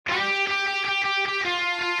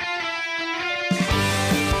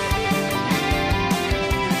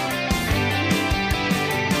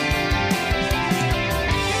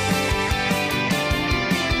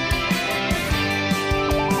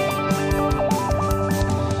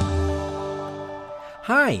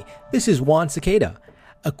Hi, this is Juan Cicada.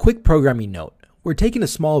 A quick programming note. We're taking a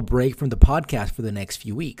small break from the podcast for the next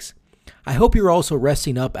few weeks. I hope you're also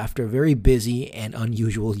resting up after a very busy and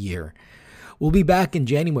unusual year. We'll be back in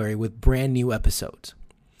January with brand new episodes.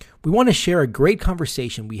 We want to share a great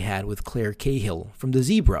conversation we had with Claire Cahill from The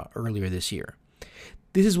Zebra earlier this year.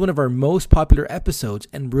 This is one of our most popular episodes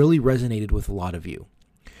and really resonated with a lot of you.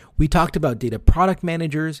 We talked about data product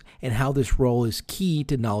managers and how this role is key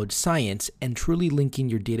to knowledge science and truly linking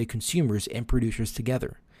your data consumers and producers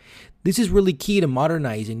together. This is really key to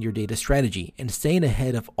modernizing your data strategy and staying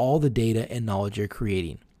ahead of all the data and knowledge you're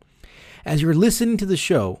creating. As you're listening to the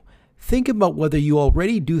show, think about whether you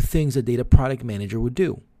already do things a data product manager would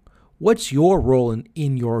do. What's your role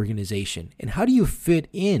in your organization, and how do you fit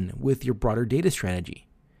in with your broader data strategy?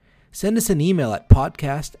 Send us an email at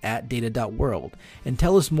podcast@data.world and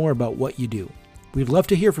tell us more about what you do. We'd love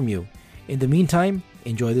to hear from you. In the meantime,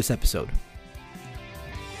 enjoy this episode.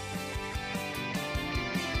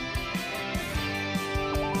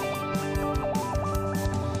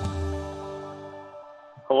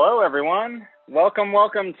 Hello, everyone. Welcome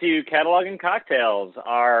to Catalog and Cocktails,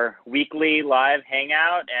 our weekly live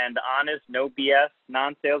hangout and honest, no BS,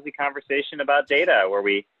 non-salesy conversation about data, where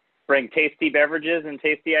we bring tasty beverages and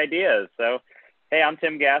tasty ideas. So, hey, I'm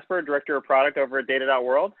Tim Gasper, Director of Product over at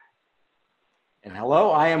Data.World. And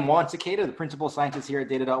hello, I am Juan Cicada, the Principal Scientist here at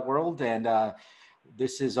Data.World. And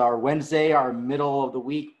this is our Wednesday, our middle of the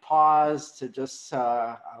week pause to just,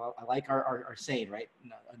 I like our saying, right?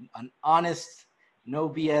 An honest, no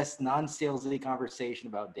BS, non-salesy conversation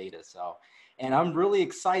about data. So, and I'm really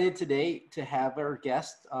excited today to have our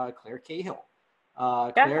guest, Claire Cahill.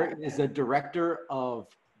 Claire is the Director of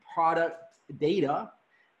Product Data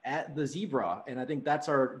at The Zebra. And I think that's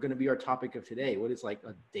going to be our topic of today. What is like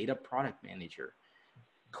a data product manager?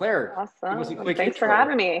 Claire, awesome. Give us a quick Thanks intro. for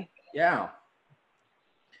having me. Yeah.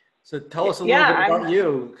 So tell us a little bit about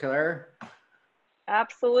you, Claire.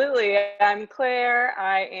 Absolutely. I'm Claire.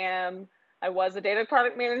 I was a data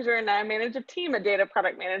product manager, and now I manage a team of data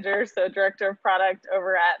product managers. So Director of Product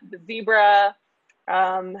over at The Zebra.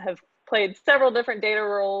 Have played several different data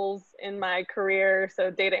roles in my career.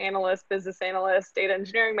 So data analyst, business analyst, data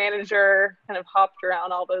engineering manager, kind of hopped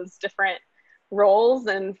around all those different roles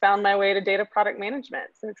and found my way to data product management.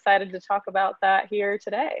 So excited to talk about that here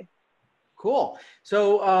today. Cool.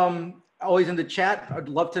 So always in the chat, I'd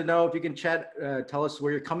love to know if you can chat, tell us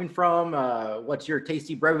where you're coming from, what's your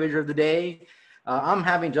tasty beverage of the day. I'm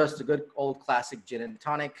having just a good old classic gin and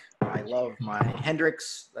tonic. I love my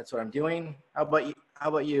Hendrix. That's what I'm doing. How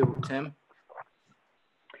about you, Tim?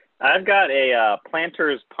 I've got a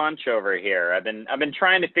Planter's Punch over here. I've been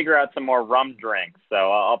trying to figure out some more rum drinks,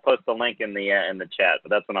 so I'll post the link in the chat. But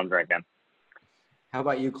that's what I'm drinking. How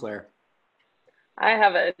about you, Claire? I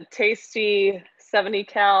have a tasty 70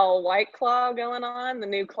 cal White Claw going on, the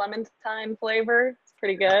new clementine flavor. It's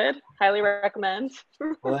pretty good. Highly recommend.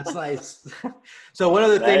 Well, that's nice. So one of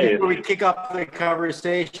the things before we kick off the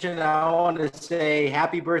conversation, I want to say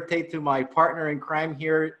happy birthday to my partner in crime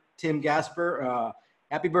here, Tim Gasper.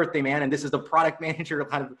 Happy birthday, man. And this is the product manager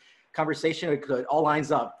kind of conversation. It all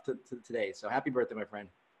lines up to today. So happy birthday, my friend.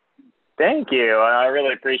 Thank you. I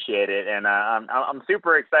really appreciate it, and I'm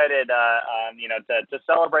super excited, to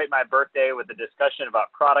celebrate my birthday with a discussion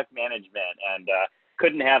about product management. And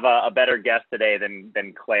couldn't have a better guest today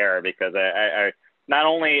than Claire, because I not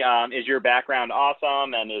only is your background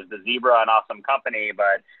awesome and is the Zebra an awesome company,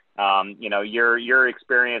 but your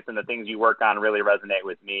experience and the things you work on really resonate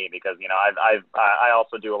with me, because I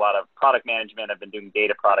also do a lot of product management. I've been doing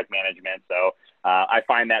data product management, so I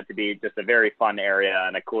find that to be just a very fun area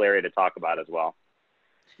and a cool area to talk about as well.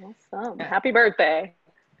 Awesome. Happy birthday.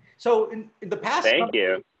 So in the past, thank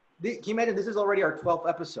you. Can you imagine, this is already our 12th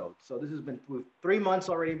episode. So this has been, we've 3 months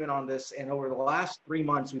already been on this. And over the last 3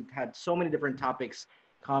 months, we've had so many different topics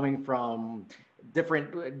coming from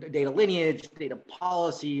different data lineage, data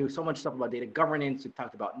policy, so much stuff about data governance. We've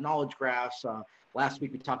talked about knowledge graphs. Last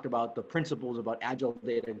week, we talked about the principles about agile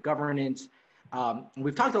data governance.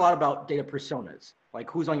 We've talked a lot about data personas, like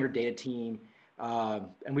who's on your data team.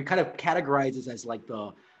 And we kind of categorize this as like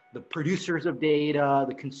the producers of data,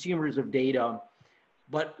 the consumers of data.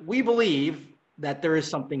 But we believe that there is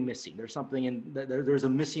something missing. There's something there's a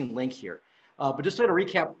missing link here. But just to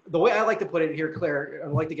recap, the way I like to put it here, Claire,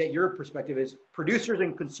 I'd like to get your perspective, is producers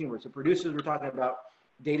and consumers. So producers, we're talking about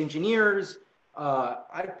data engineers.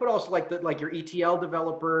 I put also like your ETL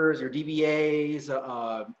developers, your DBAs,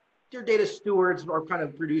 your data stewards are kind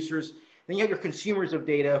of producers. Then you have your consumers of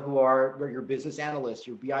data, who are your business analysts,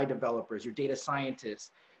 your BI developers, your data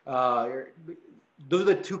scientists. Those are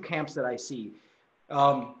the two camps that I see.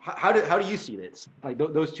 How do you see this? Like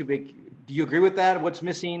those two big, do you agree with that? What's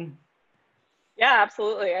missing? Yeah,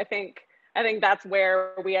 absolutely. I think that's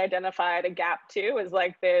where we identified a gap too, is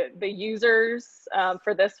like the users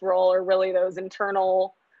for this role are really those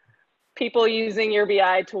internal people using your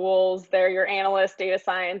BI tools. They're your analysts, data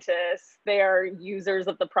scientists. They are users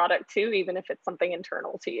of the product too, even if it's something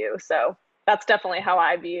internal to you. So that's definitely how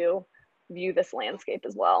I view this landscape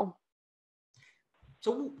as well.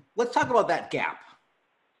 So let's talk about that gap.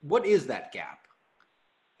 What is that gap?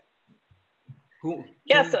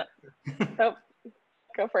 Yes. Oh,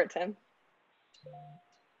 go for it, Tim.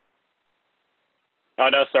 Oh,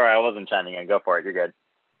 no, sorry, I wasn't chiming in. Go for it. You're good.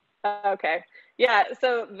 Okay. Yeah.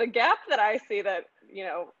 So the gap that I see that,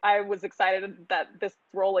 I was excited that this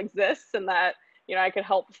role exists and that, I could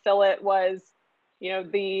help fill it was,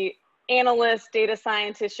 the analysts, data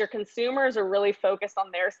scientists, your consumers are really focused on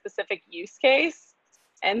their specific use case.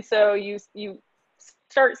 And so you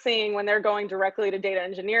start seeing when they're going directly to data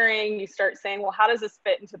engineering, you start saying, well, how does this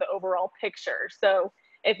fit into the overall picture? So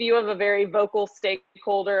if you have a very vocal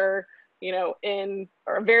stakeholder, or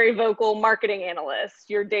a very vocal marketing analyst,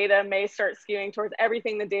 your data may start skewing towards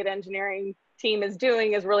everything the data engineering team is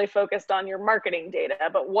doing is really focused on your marketing data.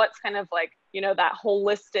 But what's kind of like, that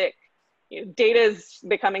holistic, data is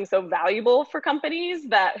becoming so valuable for companies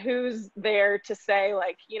that who's there to say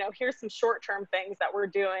like, here's some short-term things that we're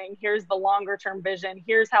doing. Here's the longer-term vision.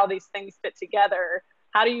 Here's how these things fit together.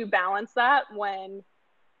 How do you balance that when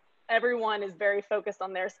everyone is very focused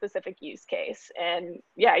on their specific use case? And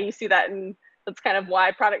yeah, you see that, and that's kind of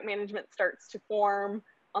why product management starts to form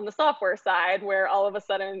on the software side, where all of a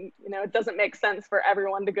sudden, it doesn't make sense for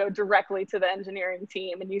everyone to go directly to the engineering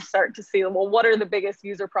team, and you start to see, well, what are the biggest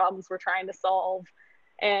user problems we're trying to solve?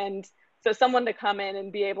 And so someone to come in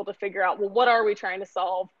and be able to figure out, well, what are we trying to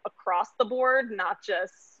solve across the board, not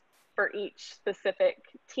just for each specific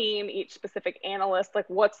team, each specific analyst, like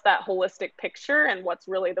what's that holistic picture and what's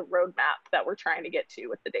really the roadmap that we're trying to get to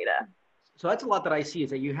with the data. So that's a lot that I see, is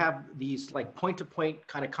that you have these like point-to-point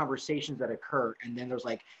kind of conversations that occur, and then there's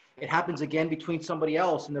like, it happens again between somebody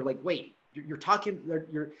else, and they're like, wait, you're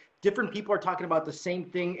different people are talking about the same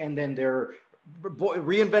thing, and then they're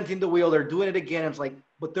reinventing the wheel, they're doing it again. It's like,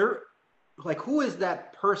 but they're like, who is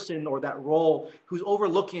that person or that role who's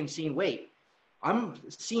overlooking and seeing, wait, I'm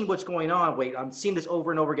seeing what's going on. Wait, I'm seeing this over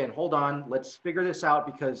and over again. Hold on, let's figure this out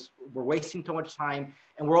because we're wasting too much time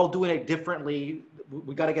and we're all doing it differently.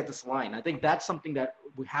 We got to get this aligned. I think that's something that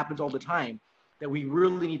happens all the time that we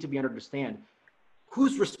really need to understand.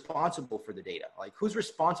 Who's responsible for the data? Like, who's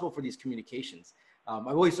responsible for these communications? I've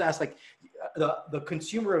always asked, like, the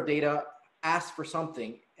consumer of data asks for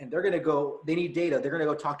something and they need data. They're going to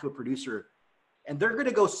go talk to a producer and they're going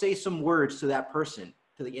to go say some words to that person,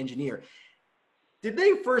 to the engineer. Did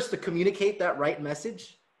they first communicate that right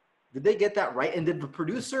message? Did they get that right? And did the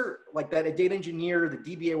producer, like that data engineer, the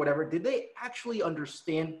DBA, whatever, did they actually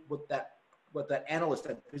understand what that analyst,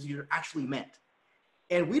 that user actually meant?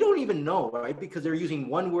 And we don't even know, right? Because they're using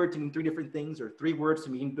one word to mean three different things, or three words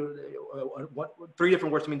to mean three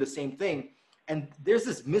different words to mean the same thing. And there's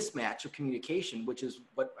this mismatch of communication, which is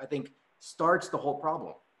what I think starts the whole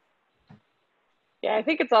problem. Yeah, I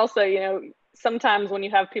think it's also, sometimes when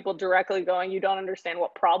you have people directly going, you don't understand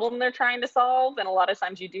what problem they're trying to solve. And a lot of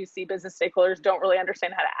times you do see business stakeholders don't really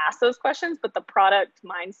understand how to ask those questions, but the product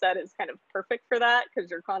mindset is kind of perfect for that,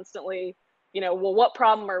 because you're constantly, well, what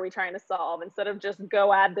problem are we trying to solve? Instead of just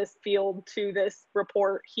go add this field to this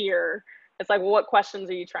report here, it's like, well, what questions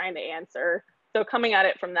are you trying to answer? So coming at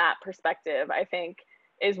it from that perspective, I think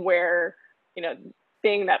is where,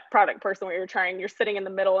 being that product person where you're sitting in the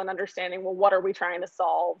middle and understanding, well, what are we trying to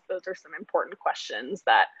solve? Those are some important questions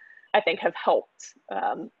that I think have helped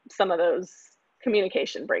some of those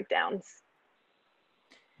communication breakdowns.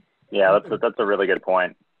 Yeah, that's a really good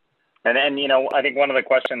point. And I think one of the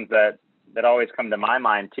questions that always come to my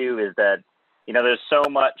mind too is that, there's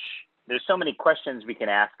so many questions we can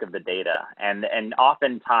ask of the data. And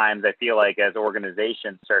oftentimes I feel like as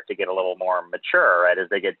organizations start to get a little more mature, right, as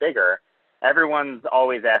they get bigger, everyone's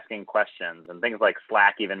always asking questions, and things like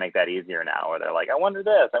Slack even make that easier now, where they're like, I wonder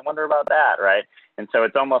this, I wonder about that, right? And so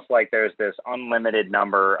it's almost like there's this unlimited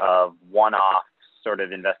number of one-off sort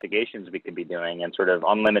of investigations we could be doing, and sort of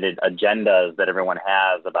unlimited agendas that everyone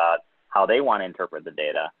has about how they want to interpret the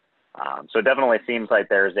data. So it definitely seems like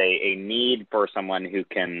there's a need for someone who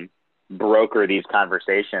can broker these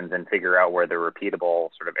conversations and figure out where the repeatable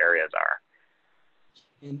sort of areas are.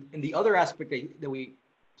 And the other aspect that we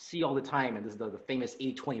see all the time, and this is the famous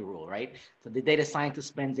 80-20 rule, right? So the data scientist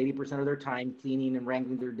spends 80% of their time cleaning and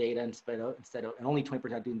wrangling their data instead of and only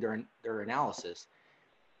 20% doing their analysis.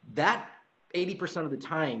 That 80% of the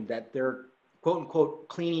time that they're quote unquote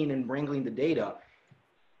cleaning and wrangling the data,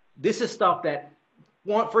 this is stuff that,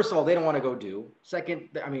 one, first of all, they don't want to go do. Second,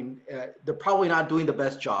 I mean, they're probably not doing the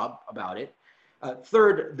best job about it.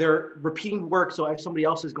 Third, they're repeating work, so if somebody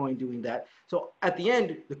else is going doing that. So at the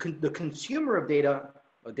end, the consumer of data,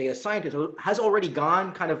 a data scientist, has already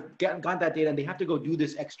got that data, and they have to go do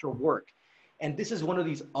this extra work. And this is one of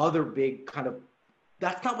these other big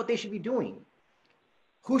that's not what they should be doing.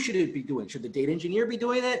 Who should it be doing? Should the data engineer be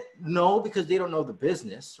doing it? No, because they don't know the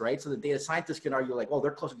business, right? So the data scientist can argue like, oh,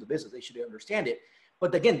 they're closer to the business, they should understand it.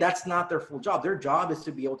 But again, that's not their full job. Their job is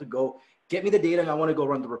to be able to go get me the data, and I want to go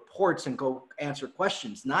run the reports and go answer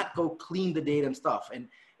questions, not go clean the data and stuff. And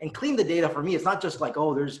clean the data for me, it's not just like,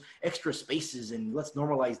 oh, there's extra spaces and let's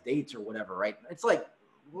normalize dates or whatever, right? It's like,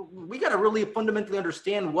 we got to really fundamentally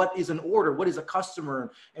understand what is an order, what is a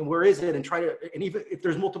customer, and where is it, and try to, and even if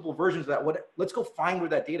there's multiple versions of that, let's go find where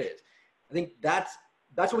that data is. I think that's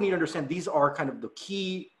what we need to understand. These are kind of the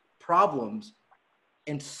key problems,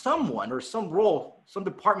 and someone or some role, some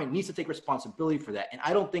department needs to take responsibility for that. And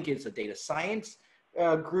I don't think it's a data science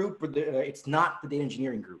group, or it's not the data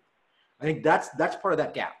engineering group. I think that's part of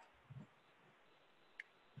that gap.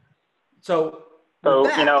 So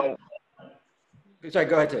that, sorry,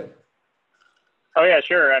 go ahead, Tim. Oh yeah,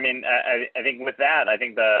 sure. I mean, I think with that, I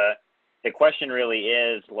think the question really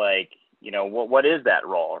is like, what is that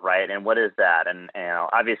role, right? And what is that? And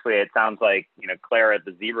obviously, it sounds like Claire at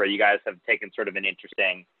the Zebra, you guys have taken sort of an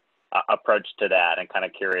interesting approach to that, and kind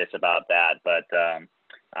of curious about that. But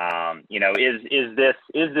is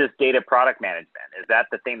this data product management? Is that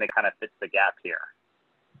the thing that kind of fits the gap here?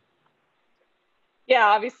 Yeah,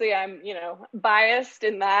 obviously I'm, biased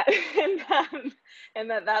in that, and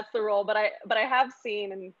that's the role. But I have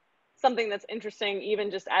seen, and something that's interesting, even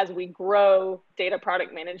just as we grow data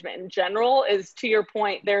product management in general, is, to your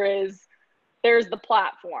point, there's the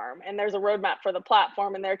platform, and there's a roadmap for the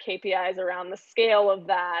platform, and there are KPIs around the scale of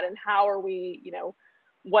that, and how are we,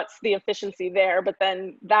 what's the efficiency there. But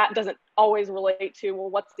then that doesn't always relate to, well,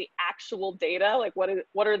 what's the actual data? Like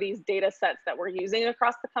what are these data sets that we're using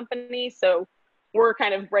across the company? So we're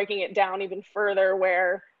kind of breaking it down even further,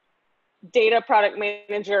 where data product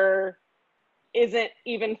manager isn't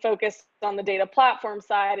even focused on the data platform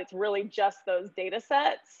side. It's really just those data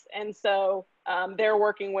sets. And so they're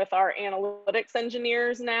working with our analytics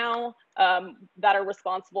engineers now that are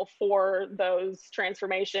responsible for those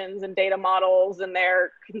transformations and data models, and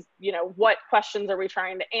they're, what questions are we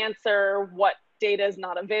trying to answer? What data is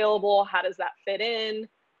not available? How does that fit in?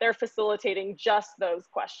 They're facilitating just those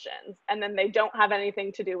questions. And then they don't have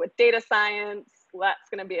anything to do with data science. That's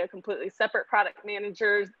going to be a completely separate product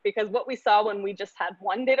manager, because what we saw when we just had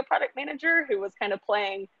one data product manager who was kind of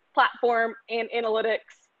playing platform and analytics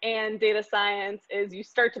and data science is you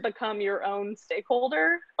start to become your own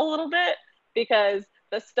stakeholder a little bit, because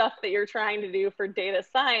the stuff that you're trying to do for data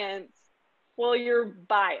science, well, you're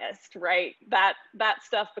biased, right? That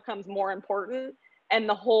stuff becomes more important. And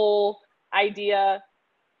the whole idea,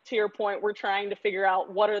 to your point, we're trying to figure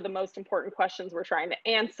out what are the most important questions we're trying to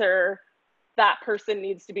answer. That person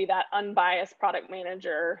needs to be that unbiased product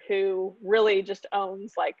manager who really just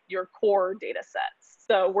owns like your core data sets.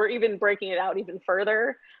 So we're even breaking it out even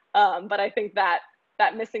further. But I think that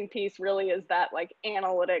missing piece really is that like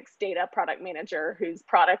analytics data product manager whose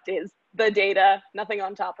product is the data, nothing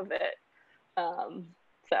on top of it.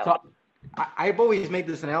 So I've always made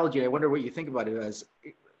this analogy. I wonder what you think about it as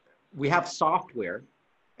we have software,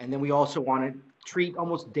 and then we also want to treat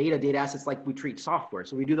almost data assets like we treat software.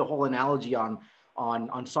 So we do the whole analogy on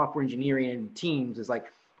software engineering and teams is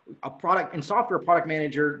like a product and software product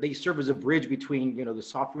manager, they serve as a bridge between, the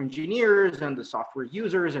software engineers and the software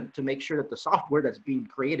users, and to make sure that the software that's being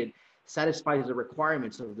created satisfies the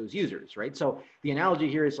requirements of those users, right? So the analogy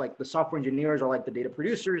here is like the software engineers are like the data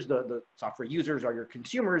producers, the software users are your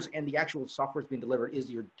consumers, and the actual software that's being delivered is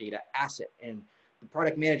your data asset. And the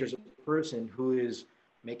product manager is a person who is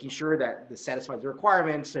making sure that this satisfies the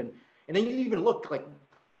requirements. And then you even look like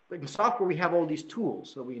in software, we have all these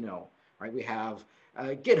tools that we know, right? We have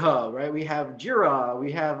GitHub, right? We have Jira,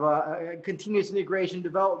 we have continuous integration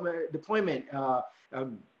development, deployment.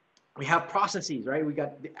 We have processes, right? We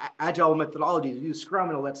got the agile methodologies, we use Scrum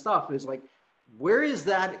and all that stuff. Is like, where is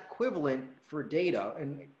that equivalent for data?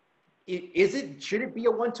 And should it be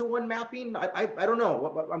a one-to-one mapping? I don't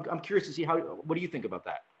know. I'm curious to see what do you think about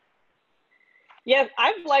that? Yeah,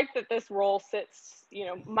 I've liked that this role sits,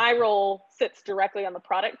 my role sits directly on the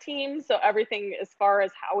product team. So everything as far as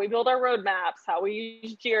how we build our roadmaps, how we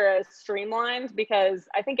use Jira is streamlined, because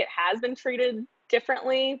I think it has been treated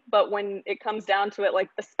differently. But when it comes down to it, like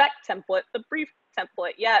the spec template, the brief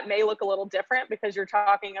template. Yeah, it may look a little different because you're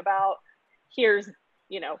talking about here's,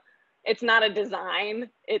 it's not a design.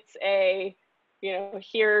 It's a,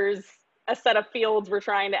 here's a set of fields we're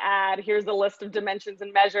trying to add. Here's a list of dimensions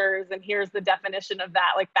and measures, and here's the definition of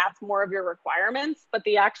that. Like, that's more of your requirements, but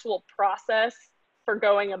the actual process for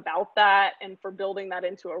going about that and for building that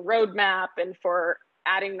into a roadmap and for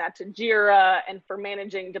adding that to Jira and for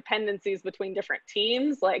managing dependencies between different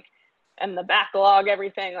teams, like, and the backlog,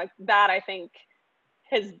 everything like that, I think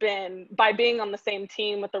has been, by being on the same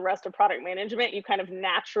team with the rest of product management, you kind of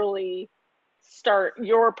naturally start,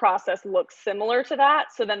 your process looks similar to that.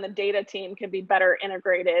 So then the data team can be better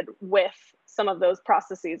integrated with some of those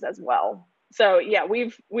processes as well. So yeah,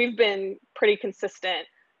 we've been pretty consistent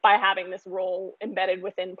by having this role embedded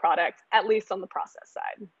within product, at least on the process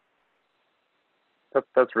side.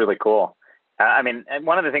 That's really cool. I mean, and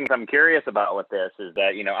one of the things I'm curious about with this is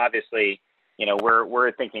that, obviously,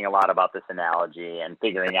 we're thinking a lot about this analogy and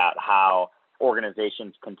figuring out how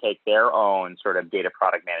organizations can take their own sort of data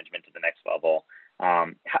product management to the next level.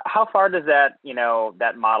 How far does that,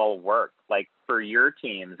 that model work? Like, for your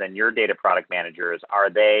teams and your data product managers, are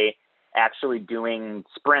they actually doing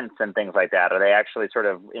sprints and things like that? Are they actually sort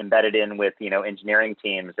of embedded in with, engineering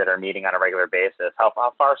teams that are meeting on a regular basis? How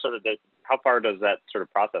far does that sort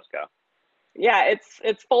of process go? Yeah,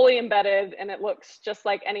 it's fully embedded, and it looks just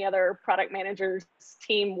like any other product manager's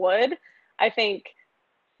team would. I think,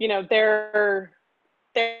 there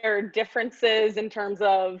are differences in terms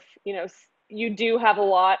of, you do have a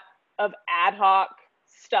lot of ad hoc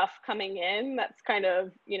stuff coming in. That's kind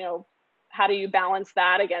of, how do you balance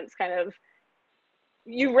that against kind of,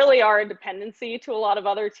 you really are a dependency to a lot of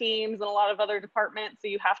other teams and a lot of other departments. So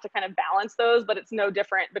you have to kind of balance those, but it's no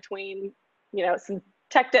different between, some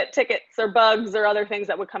tech debt tickets or bugs or other things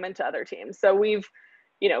that would come into other teams. So we've,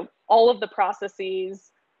 all of the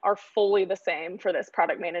processes are fully the same for this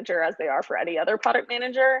product manager as they are for any other product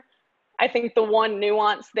manager. I think the one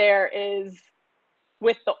nuance there is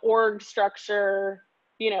with the org structure,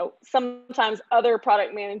 sometimes other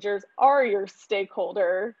product managers are your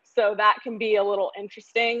stakeholder. So that can be a little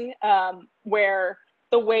interesting, where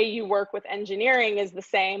the way you work with engineering is the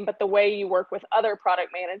same, but the way you work with other product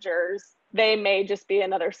managers, they may just be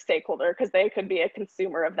another stakeholder because they could be a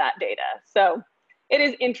consumer of that data. So it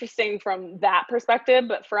is interesting from that perspective,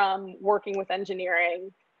 but from working with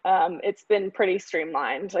engineering, it's been pretty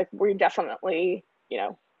streamlined. Like, we definitely,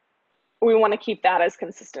 we want to keep that as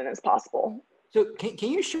consistent as possible. So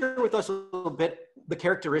can you share with us a little bit the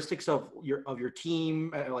characteristics of your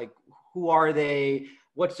team? Like, who are they?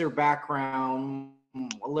 What's their background?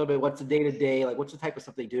 A little bit, what's the day-to-day? Like, what's the type of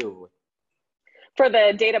stuff they do? For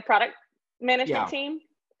the data product management team?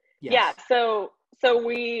 Yes. Yeah, so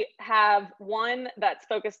we have one that's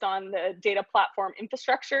focused on the data platform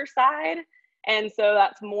infrastructure side. And so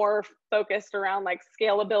that's more focused around like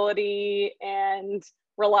scalability and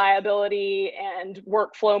reliability and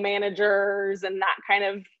workflow managers and that kind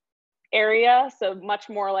of area. So much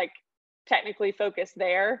more like technically focused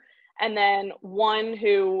there. And then one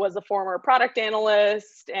who was a former product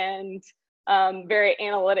analyst and very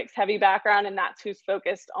analytics heavy background, and that's who's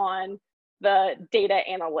focused on the data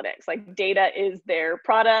analytics. Like, data is their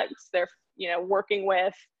products. They're, working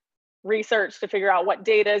with research to figure out what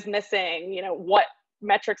data is missing, what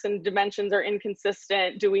metrics and dimensions are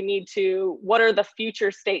inconsistent. What are the future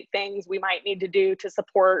state things we might need to do to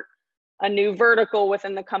support a new vertical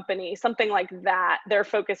within the company, something like that. They're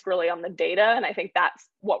focused really on the data. And I think that's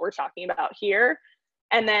what we're talking about here.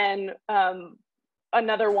 And then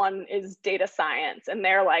another one is data science. And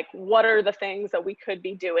they're like, what are the things that we could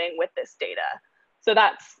be doing with this data? So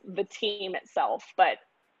that's the team itself. But,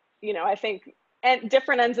 I think at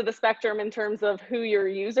different ends of the spectrum in terms of who your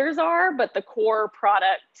users are, but the core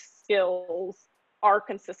product skills are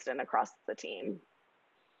consistent across the team.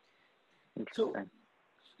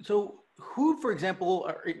 So who, for example,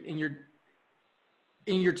 are in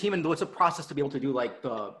your team, and what's the process to be able to do like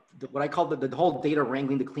the what I call the whole data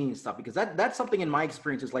wrangling, the cleaning stuff? Because that's something in my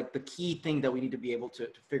experience is like the key thing that we need to be able to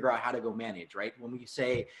figure out how to go manage, right? When we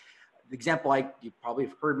say, the example you probably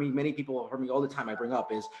have heard me, many people have heard me all the time I bring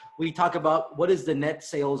up is we talk about what is the net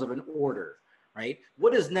sales of an order, right?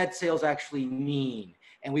 What does net sales actually mean?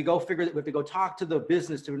 And we have to go talk to the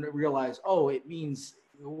business to realize, oh, it means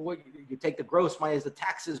you take the gross minus the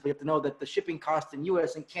taxes, but you have to know that the shipping costs in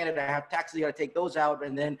US and Canada have taxes, you got to take those out.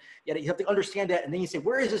 And then you have to understand that. And then you say,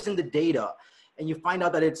 where is this in the data? And you find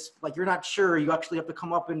out that it's like, you're not sure, you actually have to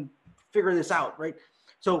come up and figure this out, right?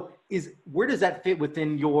 So where does that fit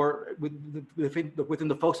within within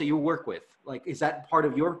the folks that you work with? Like, is that part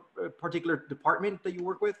of your particular department that you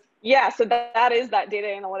work with? Yeah, so that is that data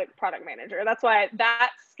analytic product manager. That's why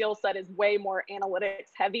that skill set is way more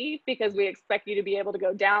analytics heavy, because we expect you to be able to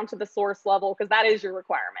go down to the source level, because that is your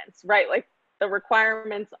requirements, right? Like the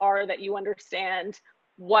requirements are that you understand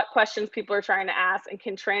what questions people are trying to ask and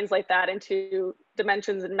can translate that into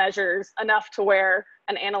dimensions and measures enough to where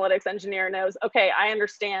an analytics engineer knows, okay, I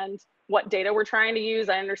understand what data we're trying to use.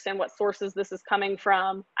 I understand what sources this is coming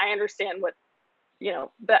from. I understand what,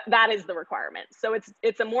 that is the requirement. So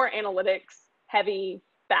it's a more analytics heavy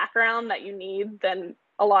background that you need than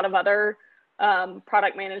a lot of other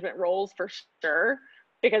product management roles, for sure,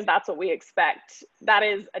 because that's what we expect. That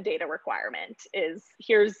is a data requirement, is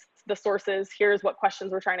here's the sources, here's what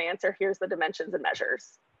questions we're trying to answer, here's the dimensions and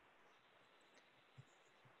measures.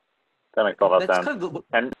 That makes a lot of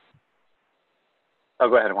sense.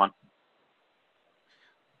 Go ahead, Juan.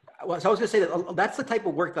 Well, so I was going to say that that's the type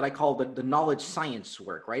of work that I call the knowledge science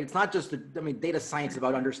work, right? It's not just data science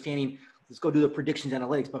about understanding, let's go do the predictions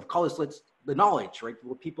analytics, but call this the knowledge, right?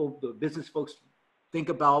 What people, the business folks think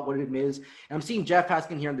about what it is. And I'm seeing Jeff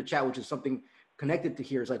asking here in the chat, which is something connected to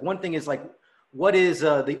here, is like, one thing is like, what is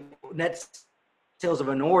the net sales of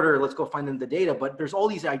an order? Let's go find them the data. But there's all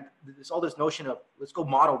this notion of, let's go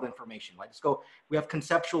model the information. Like, we have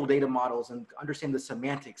conceptual data models and understand the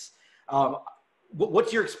semantics.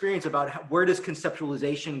 What's your experience about where does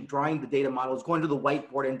conceptualization, drawing the data models, going to the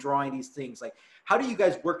whiteboard and drawing these things? Like, how do you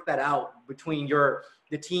guys work that out between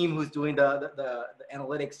the team who's doing the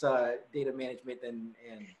analytics, data management and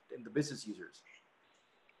the business users?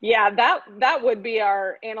 Yeah, that would be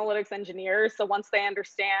our analytics engineers. So once they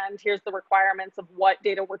understand, here's the requirements of what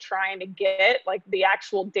data we're trying to get, like the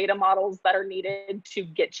actual data models that are needed to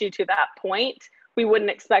get you to that point, we wouldn't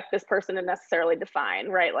expect this person to necessarily define,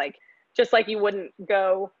 right? Like, just like you wouldn't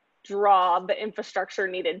go draw the infrastructure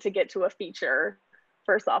needed to get to a feature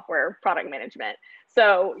for software product management.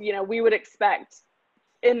 So, we would expect,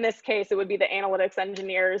 in this case, it would be the analytics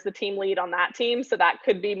engineers, the team lead on that team. So that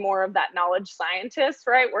could be more of that knowledge scientist,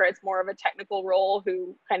 right? Where it's more of a technical role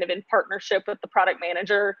who kind of in partnership with the product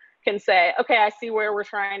manager can say, okay, I see where we're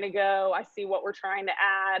trying to go. I see what we're trying to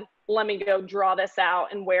add. Let me go draw this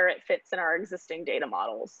out and where it fits in our existing data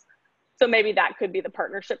models. So maybe that could be the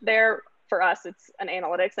partnership there. For us, it's an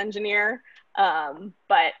analytics engineer.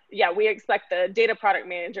 But yeah, we expect the data product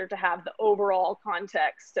manager to have the overall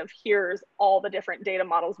context of here's all the different data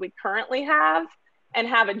models we currently have, and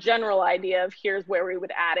have a general idea of here's where we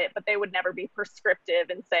would add it, but they would never be prescriptive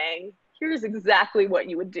in saying, here's exactly what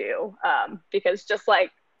you would do. Because just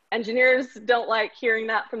like engineers don't like hearing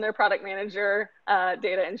that from their product manager,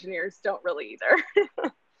 data engineers don't really either.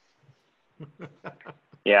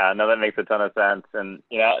 Yeah, no, that makes a ton of sense. And,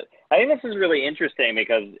 I think this is really interesting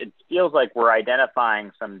because it feels like we're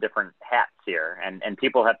identifying some different hats here, and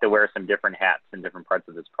people have to wear some different hats in different parts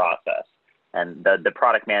of this process. And the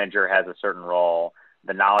product manager has a certain role.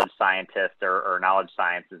 The knowledge scientist or knowledge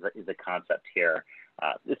science is a concept here.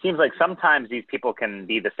 It seems like sometimes these people can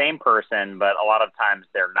be the same person, but a lot of times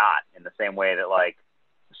they're not, in the same way that, like,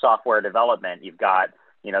 software development, you've got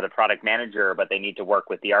the product manager, but they need to work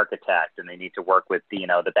with the architect, and they need to work with the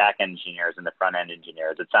back engineers and the front end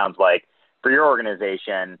engineers. It sounds like for your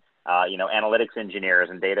organization, analytics engineers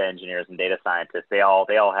and data scientists, they all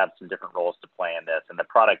have some different roles to play in this. And the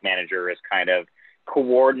product manager is kind of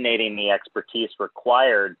coordinating the expertise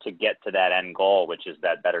required to get to that end goal, which is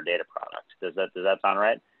that better data product. Does that sound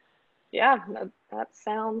right? Yeah, that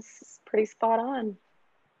sounds pretty spot on.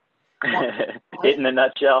 In a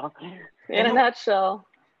nutshell. In a nutshell.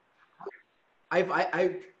 I've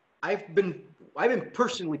been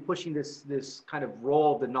personally pushing this kind of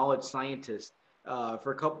role of the knowledge scientist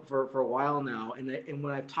for a while now, and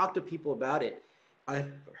when I've talked to people about it, a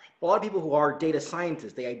lot of people who are data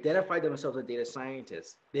scientists, they identify themselves as data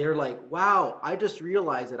scientists. They're like, wow, I just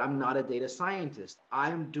realized that I'm not a data scientist.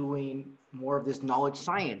 I'm doing more of this knowledge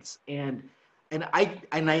science, and I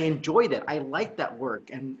enjoy that. I like that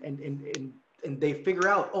work, and they figure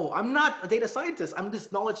out, oh, I'm not a data scientist, I'm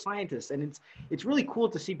this knowledge scientist. And it's really cool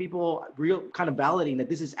to see people kind of validating that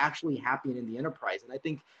this is actually happening in the enterprise. And I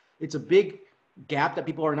think it's a big gap that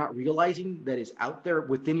people are not realizing that is out there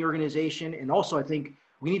within the organization. And also, I think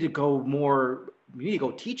we need to go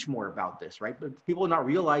teach more about this, right? But people are not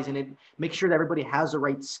realizing it, make sure that everybody has the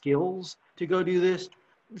right skills to go do this.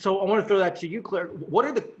 So I want to throw that to you, Claire. What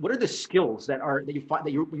are the skills that you find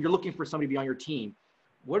that when you're looking for somebody to be on your team?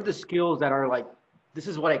 What are the skills that are like, this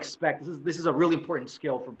is what I expect? This is a really important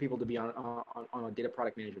skill for people to be on a data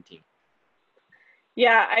product management team.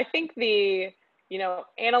 Yeah, I think the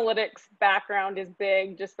analytics background is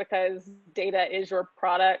big just because data is your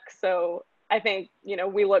product. So I think,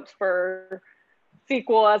 we looked for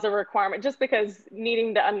SQL as a requirement just because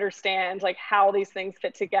needing to understand like how these things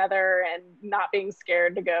fit together and not being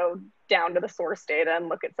scared to go down to the source data and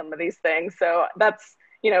look at some of these things. So that's,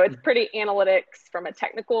 it's pretty analytics from a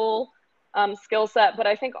technical skill set, but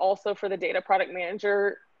I think also for the data product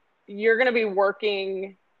manager, you're going to be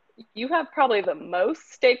working, you have probably the most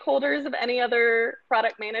stakeholders of any other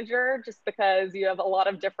product manager just because you have a lot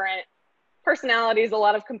of different personalities, a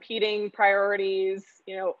lot of competing priorities.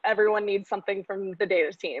 Everyone needs something from the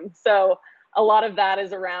data team. So a lot of that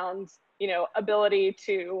is around, ability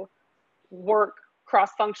to work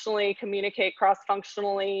cross-functionally, communicate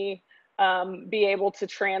cross-functionally, be able to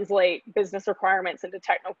translate business requirements into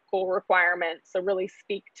technical requirements. So really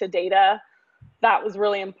speak to data. That was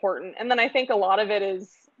really important. And then I think a lot of it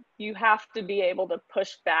is you have to be able to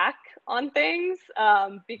push back on things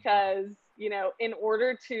because, in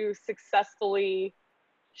order to successfully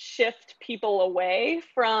shift people away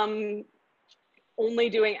from only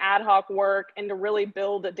doing ad hoc work and to really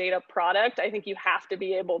build a data product, I think you have to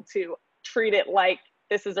be able to treat it like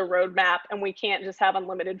this is a roadmap and we can't just have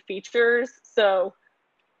unlimited features. So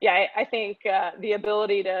yeah, I think the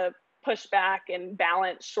ability to push back and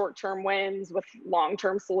balance short-term wins with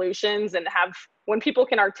long-term solutions and have, when people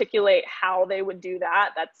can articulate how they would do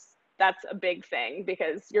that, that's a big thing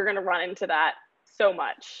because you're going to run into that so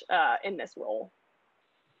much in this role.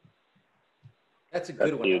 That's a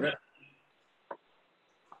good one.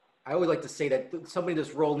 I always like to say that somebody in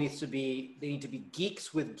this role they need to be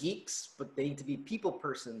geeks with geeks, but they need to be people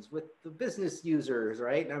persons with the business users,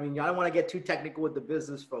 right? I mean, I don't want to get too technical with the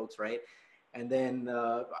business folks, right? And then,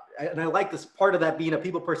 and I like this part of that being a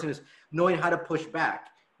people person is knowing how to push back.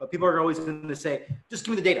 But people are always going to say, just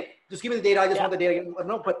give me the data. Just give me the data. I just want the data.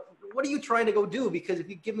 No, but what are you trying to go do? Because if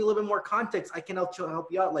you give me a little bit more context, I can help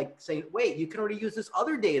you out. Like saying, wait, you can already use this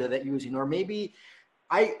other data that you're using, or maybe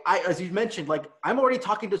I, as you mentioned, like I'm already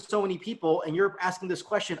talking to so many people and you're asking this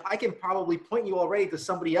question, I can probably point you already to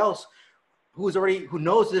somebody else who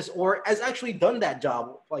knows this or has actually done that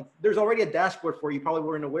job. Like there's already a dashboard for you, probably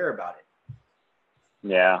weren't aware about it.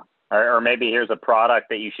 Yeah. Or maybe here's a product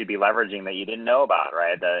that you should be leveraging that you didn't know about,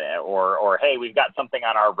 right? Or hey, we've got something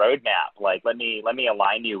on our roadmap. Like let me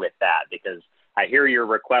align you with that because I hear your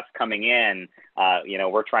request coming in.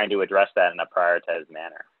 We're trying to address that in a prioritized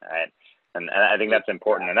manner, right? And I think that's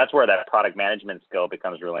important. And that's where that product management skill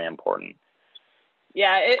becomes really important.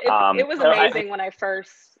 Yeah, it was amazing when I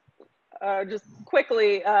first, just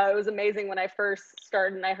quickly, it was amazing when I first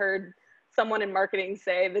started and I heard someone in marketing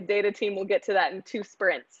say the data team will get to that in 2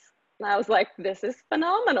 sprints. And I was like, this is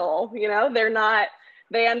phenomenal.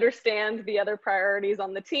 They understand the other priorities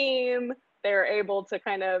on the team. They're able to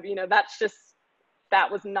kind of, that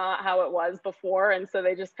was not how it was before. And so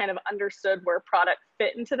they just kind of understood where product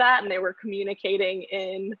fit into that. And they were communicating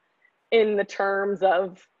in the terms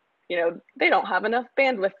of, they don't have enough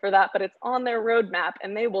bandwidth for that, but it's on their roadmap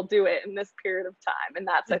and they will do it in this period of time. And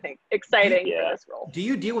that's, I think, exciting for this role. Do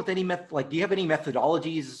you deal with any do you have any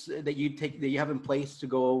methodologies that you have in place to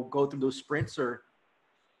go through those sprints, or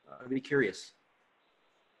I'd be curious?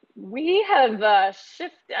 We have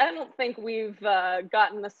shifted. I don't think we've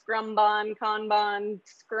gotten the Scrumban, Kanban,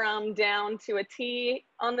 Scrum down to a T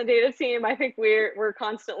on the data team. I think we're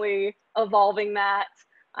constantly evolving that.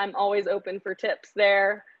 I'm always open for tips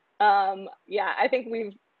there. I think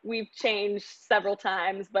we've changed several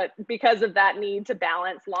times, but because of that need to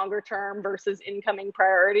balance longer term versus incoming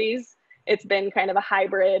priorities, it's been kind of a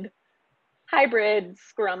hybrid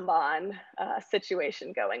Scrumban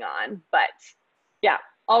situation going on. But yeah,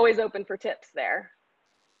 always open for tips there.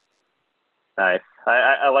 Nice.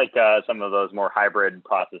 I like some of those more hybrid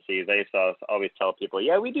processes. I used to always tell people,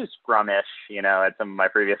 yeah, we do Scrumish, at some of my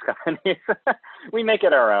previous companies. We make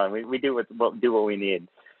it our own. We do what we need.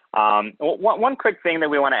 One quick thing that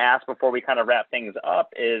we want to ask before we kind of wrap things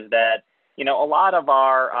up is that, a lot of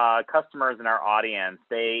our customers in our audience,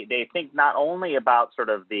 they think not only about sort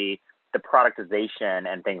of the productization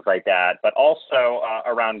and things like that, but also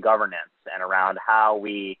around governance and around how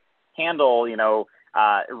we handle,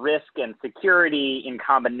 risk and security in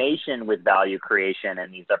combination with value creation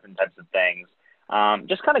and these different types of things.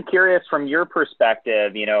 Just kind of curious from your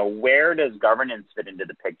perspective, where does governance fit into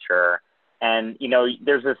the picture? And,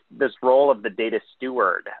 there's this role of the data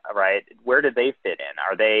steward, right? Where do they fit in?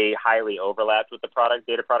 Are they highly overlapped with the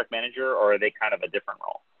data product manager, or are they kind of a different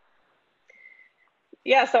role?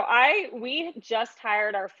 Yeah, so we just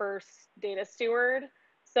hired our first data steward.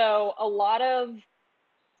 So a lot of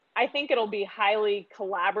I think it'll be highly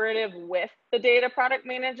collaborative with the data product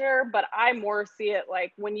manager, but I more see it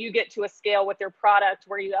like when you get to a scale with your product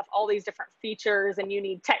where you have all these different features and you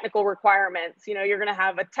need technical requirements, you know, you're going to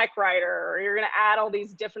have a tech writer, or you're going to add all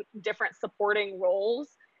these different supporting roles.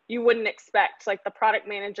 You wouldn't expect like the product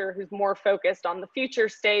manager who's more focused on the future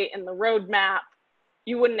state and the roadmap,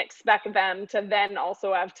 you wouldn't expect them to then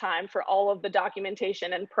also have time for all of the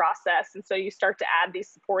documentation and process. And so you start to add these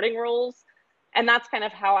supporting roles. And that's kind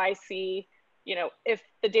of how I see, you know, if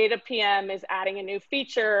the data PM is adding a new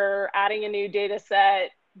feature, adding a new data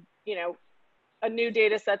set, you know, a new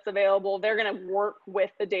data set's available, they're going to work with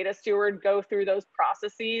the data steward, go through those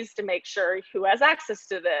processes to make sure who has access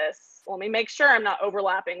to this. Let me make sure I'm not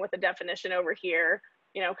overlapping with a definition over here,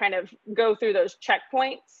 you know, kind of go through those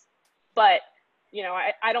checkpoints. But, you know,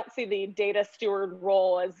 I don't see the data steward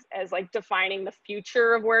role as like defining the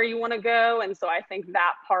future of where you want to go. And so I think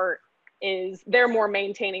that part is they're more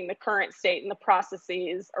maintaining the current state and the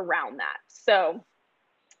processes around that. So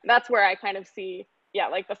that's where I kind of see, yeah,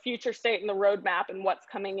 like the future state and the roadmap and what's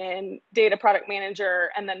coming in, data product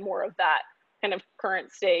manager, and then more of that kind of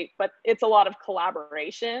current state. But it's a lot of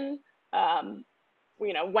collaboration,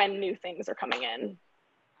 you know, when new things are coming in.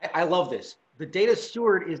 I love this. The data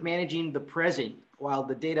steward is managing the present while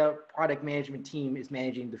the data product management team is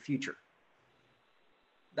managing the future.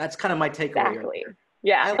 That's kind of my takeaway. Exactly.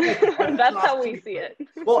 Yeah, that's how we see it.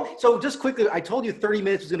 Well, so just quickly, I told you 30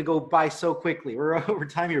 minutes was going to go by so quickly. We're over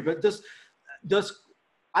time here, but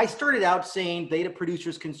I started out saying data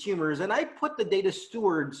producers, consumers, and I put the data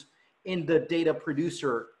stewards in the data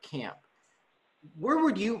producer camp.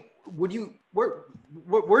 Where do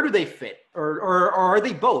they fit? Or are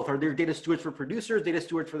they both? Are there data stewards for producers, data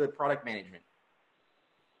stewards for the product management?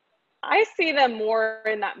 I see them more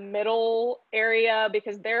in that middle area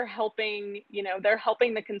because they're helping, you know, they're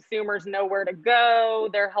helping the consumers know where to go.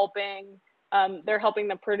 They're helping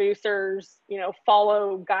the producers, you know,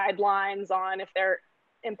 follow guidelines on if they're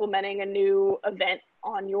implementing a new event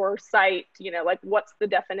on your site, you know, like what's the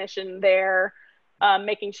definition there,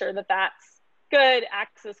 making sure that that's good,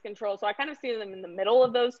 access control. So I kind of see them in the middle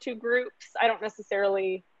of those two groups. I don't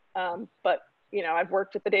necessarily, but you know, I've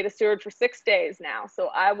worked with the data steward for 6 days now, so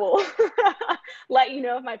I will let you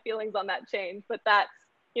know if my feelings on that change. But that's,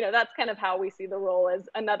 you know, that's kind of how we see the role as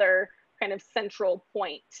another kind of central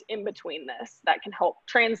point in between this that can help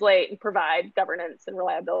translate and provide governance and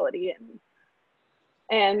reliability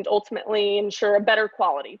and ultimately ensure a better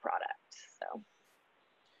quality product. So.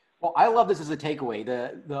 Well, I love this as a takeaway.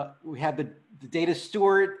 We have the data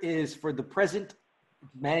steward is for the present,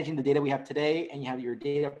 managing the data we have today, and you have your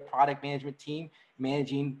data product management team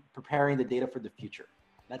preparing the data for the future.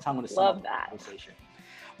 That's how I'm going to sum up the conversation.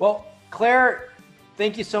 Well, Claire,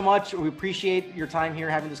 thank you so much. We appreciate your time here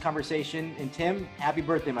having this conversation. And Tim, happy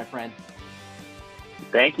birthday, my friend.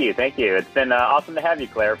 Thank you. It's been awesome to have you,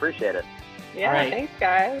 Claire. Appreciate it. Yeah, Thanks,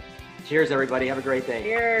 guys. Cheers, everybody. Have a great day.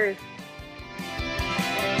 Cheers.